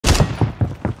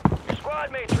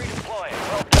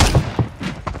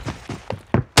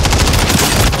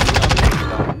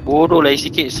Bodoh lagi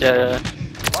sikit saya.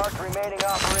 Mark remaining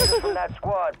operators from that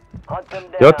squad. Hunt them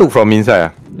down. You all took from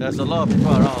inside ah? There's a lot of people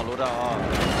around. Load out.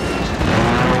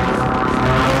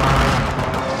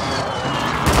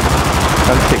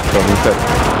 Can't take from inside.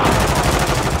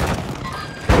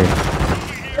 Okay.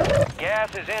 Gas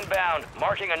is inbound,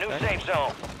 marking a new safe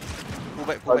zone. Pull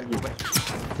back.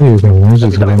 Eh, kamu je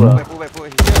Pull sekarang. back.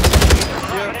 Here.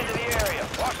 Dropping into the area.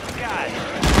 Watch the skies.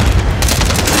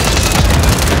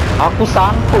 Aku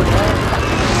sangkut.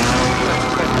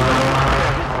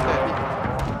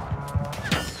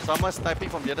 Someone sniping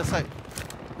from the other side.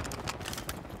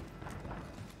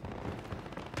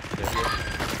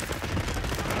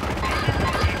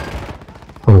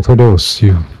 Oh, I thought that was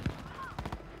you.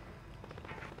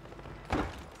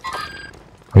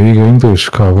 Are you going to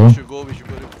Chicago? We should go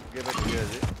get back to here,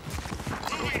 is it?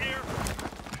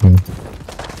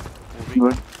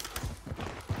 Moving.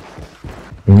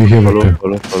 Maybe here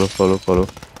better. Follow.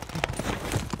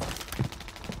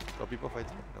 Got people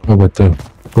fighting? Go better.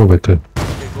 Go better.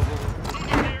 Okay, go.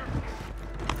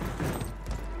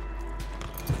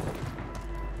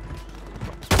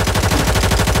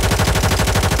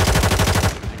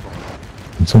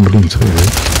 Somebody inside,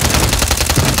 right?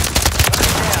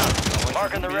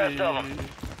 Marking the rest of them.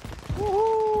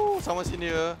 Woohoo! Someone's in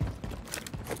here.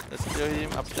 Let's clear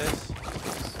him upstairs.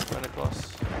 Run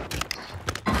across.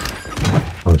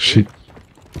 Oh shit.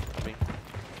 Coming.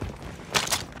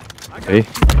 Hey.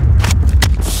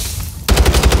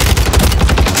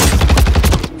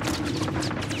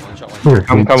 One shot. Oh,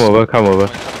 Come over.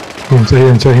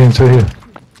 inside here.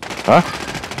 Huh?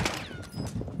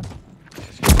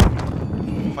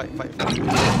 Fight.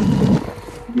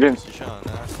 James, Position on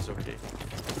us, it's okay.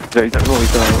 it's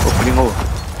opening hole.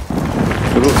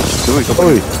 The road is open.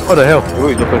 Oi, what the hell? The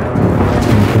road is open.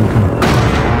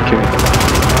 Okay.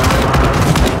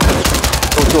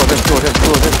 Oh, two of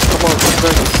them. Come on,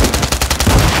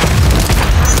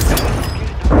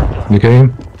 You came?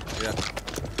 Yeah.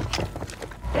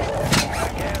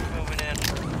 Gas moving in.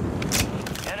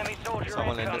 Enemy soldier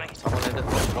Someone incoming. landed.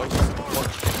 Boys.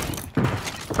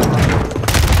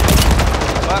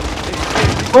 Fuck.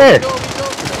 Where? Window.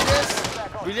 Yes.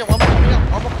 William, one more coming up.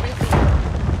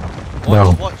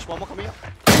 Down. Watch. One more coming up.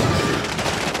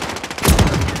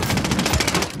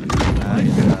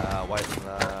 Nice. Wipe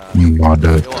lah.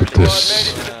 Mother to Squad made this.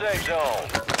 it to the safe zone.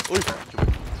 Oi.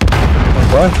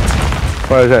 What?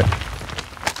 What is that?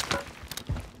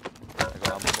 I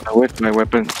got ammo. I where's my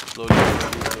weapon? Slowly.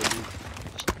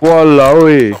 Walao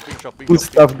eh. Shopping. Good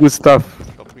stuff.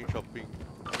 Shopping.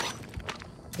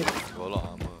 Got a lot of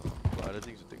armor. Got other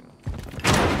things to take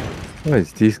now. What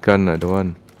is this gun? The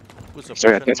one. Put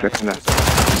Sorry, suppression attach weapon mine, lah. put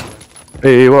suppression mine.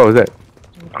 Hey, what was that?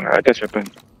 Attach weapon.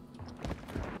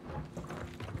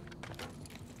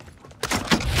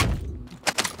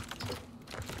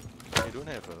 You don't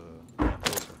have a...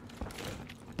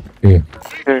 Yeah.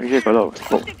 Here got a lot of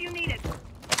smoke.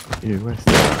 Hey, what's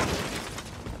that?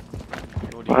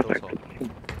 No What? details.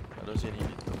 I don't see any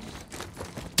details.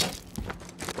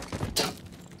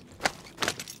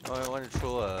 Oh, I want to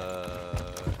throw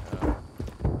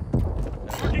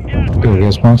Oh,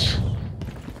 gas mask.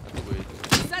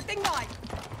 Setting light.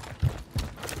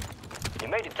 You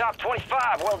made the top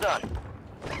 25. Well done.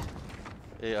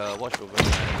 Hey, watch over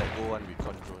there. Let go one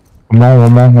recon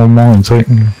drone. One more inside.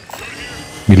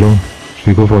 Below. Should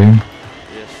we go for him?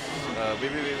 Yes.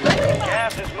 Wait.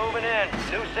 Gas is moving in.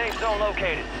 New safe zone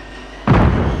located. No,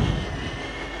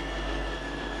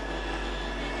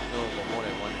 got more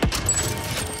than one.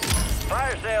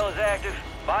 Fire sale is active.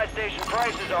 Buy station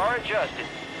prices are adjusted.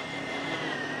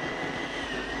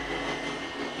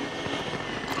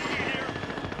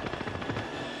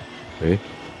 Hey.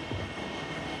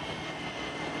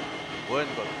 One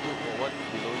got two or one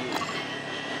below you.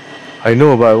 I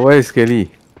know, but where is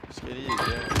Kelly? Scary is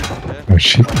there. Oh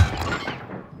shit.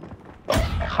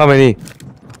 How many?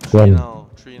 One.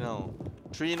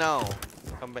 Three now.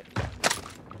 Come back.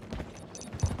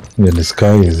 Yeah, the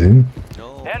sky is in.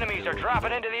 No. Enemies are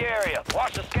dropping into the area.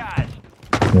 Watch the skies.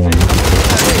 One.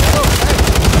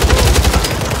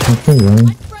 Okay,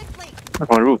 man.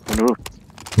 On the roof.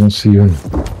 Don't see you.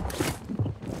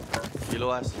 Below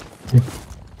us.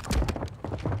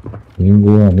 You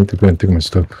go. I need to go and take my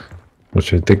stuff. Or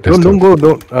should I take that Don't stuff?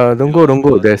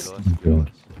 go. There's. Below us.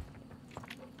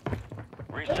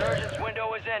 Resurgence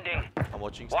window is ending. I'm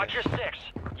watching. Watch your six.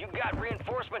 You've got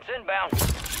reinforcements inbound.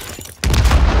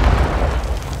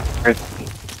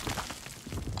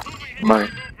 Mine.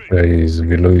 Guys,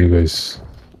 below you guys.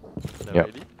 Yep.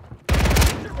 Ready?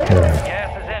 Yeah.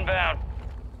 Gas is inbound.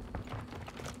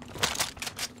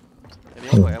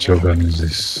 Anyone got What ammo? gun is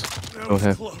this? Don't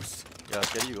have. Yeah,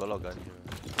 Scary, you got a lot of gun here.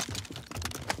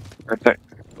 Left side.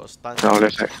 Got stun. Now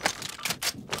left side.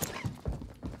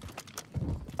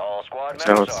 All squad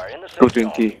Sounds members are in the safe zone.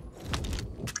 220.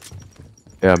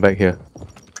 Yeah, back here.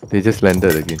 They just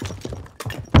landed again. Stun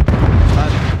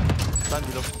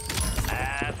below.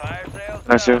 Fire sales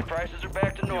That's done. it. Prices are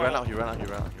back to He ran normal. out, he ran out, he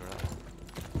ran out, he ran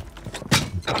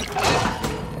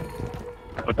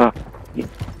out. Total.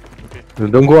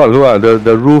 Don't go out,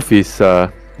 the roof is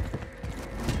bad.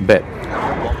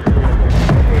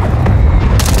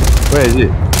 Where is it?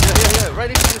 Yeah, right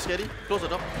next to you, Scary. Close the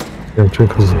door. Yeah, try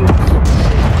close the door.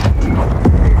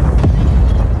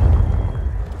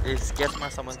 It's gas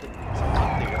mask, someone take.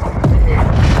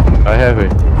 I have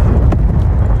it.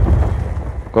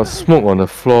 Got smoke on the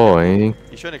floor or anything.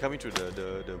 He's trying to come in through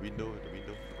the window,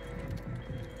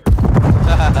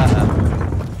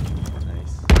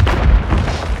 Nice.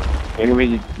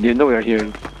 Anyway, they know we are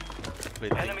here. Play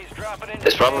Enemies dropping into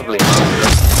It's the probably.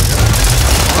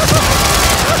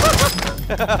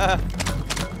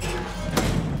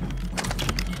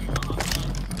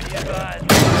 Be advised.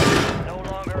 No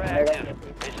longer active.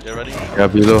 You ready? Yeah,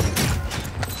 below.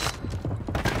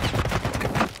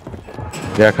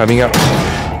 Yeah, coming up.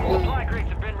 Supply crates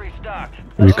have been restocked.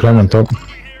 We climb on top.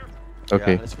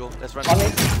 Okay. Yeah, let's go. Let's run.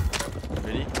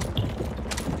 Ready?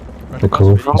 Run Okay.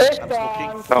 across, ready? I'm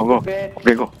smoking. Now go. Okay,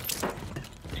 go.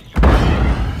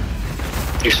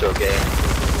 You're so gay.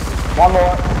 One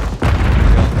more.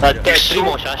 There's 3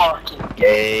 more shots.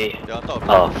 Yay. They're on top of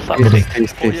Oh, me. fuck. Stay, stay, Hold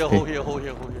stay, here, stay. hold here, hold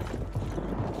here, hold here.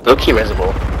 Low-key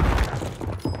reservoir.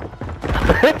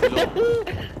 Below.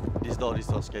 This door,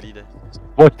 Scary there.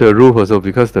 Watch the roof also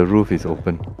because the roof is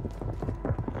open.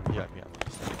 I'm here.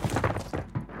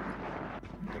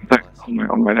 Back.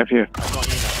 On my left here. I'm not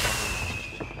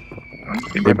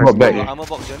in, They brought back. Armor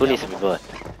box, Who needs to be bought?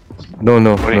 No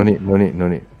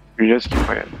need. We just keep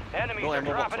quiet. Enemies No are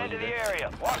ammo box dropping into over the there. area.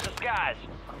 Watch the skies.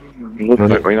 Look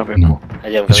like going up here. No.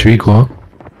 Should we go up?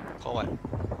 Call what?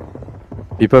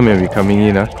 People may be coming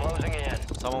in. Closing in.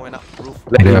 Someone went up. Roof.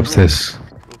 Let They're him, upstairs.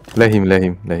 let him.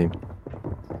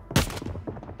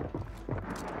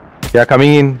 Yeah,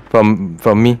 coming in from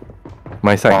me.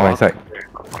 My side. Get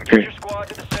Okay. your squad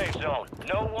to the safe zone.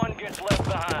 No one gets left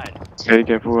behind. Very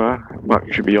careful, Mark,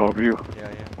 you should be all of you.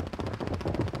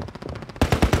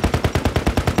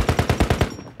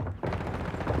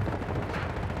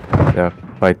 Yeah. They're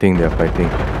fighting.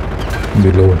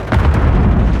 Below.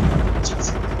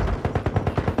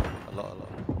 A lot.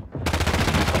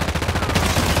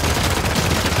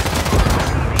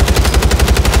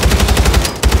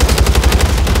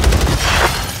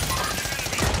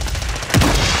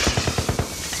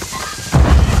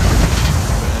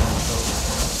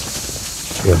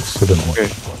 Yeah, so don't worry. Okay,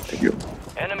 thank you.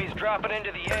 Enemies dropping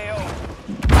into the AO.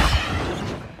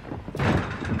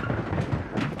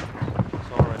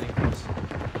 Someone running across.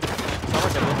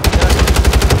 Someone can go.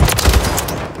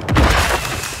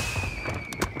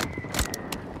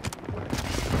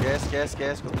 Gas.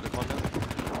 Go to the corner.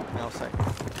 And outside.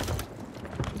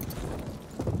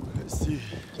 Let's see.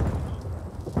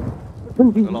 A lot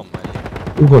of money.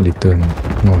 Who got little?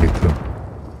 No little.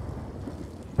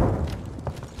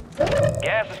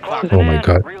 Gas is closing Oh my in.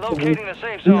 God. Relocating the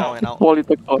safe Now zone. and out.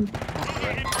 Quality call.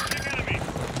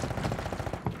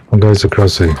 One guy's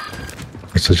across here.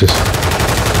 I suggest.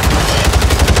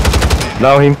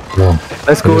 Now him. No.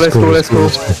 Let's go.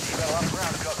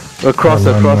 Across.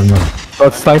 Run.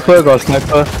 Got sniper. You're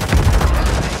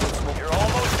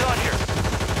almost done here.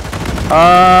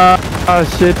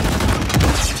 Shit.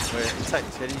 Wait, inside.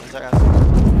 Scary, inside us.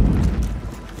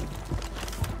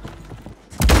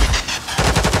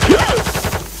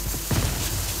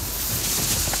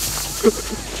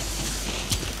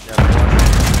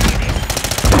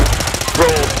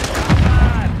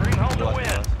 Bring home the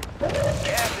win.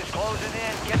 Gas is closing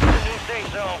in. Get to the new safe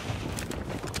zone.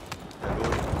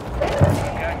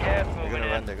 Got gas moving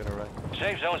in. They're gonna run.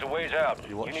 Safe zone's a ways out. You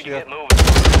You watch need to here. get moving.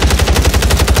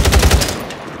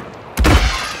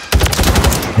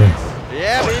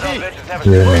 Yeah, Some baby! bitches have a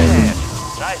Yeah, split man. hand.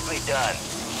 Nicely done.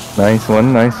 Nice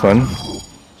one.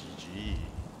 GG.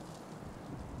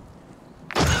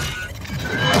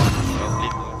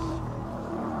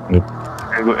 And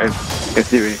go and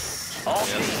see me. All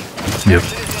teams. Yep.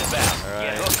 Exit is inbound.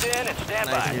 Get hooked in and stand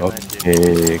by. Nice.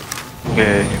 Okay.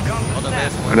 Okay. Comes All the the snap.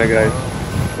 best. Good night, guys.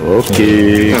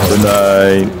 Okay. Good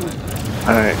night.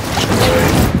 Alright.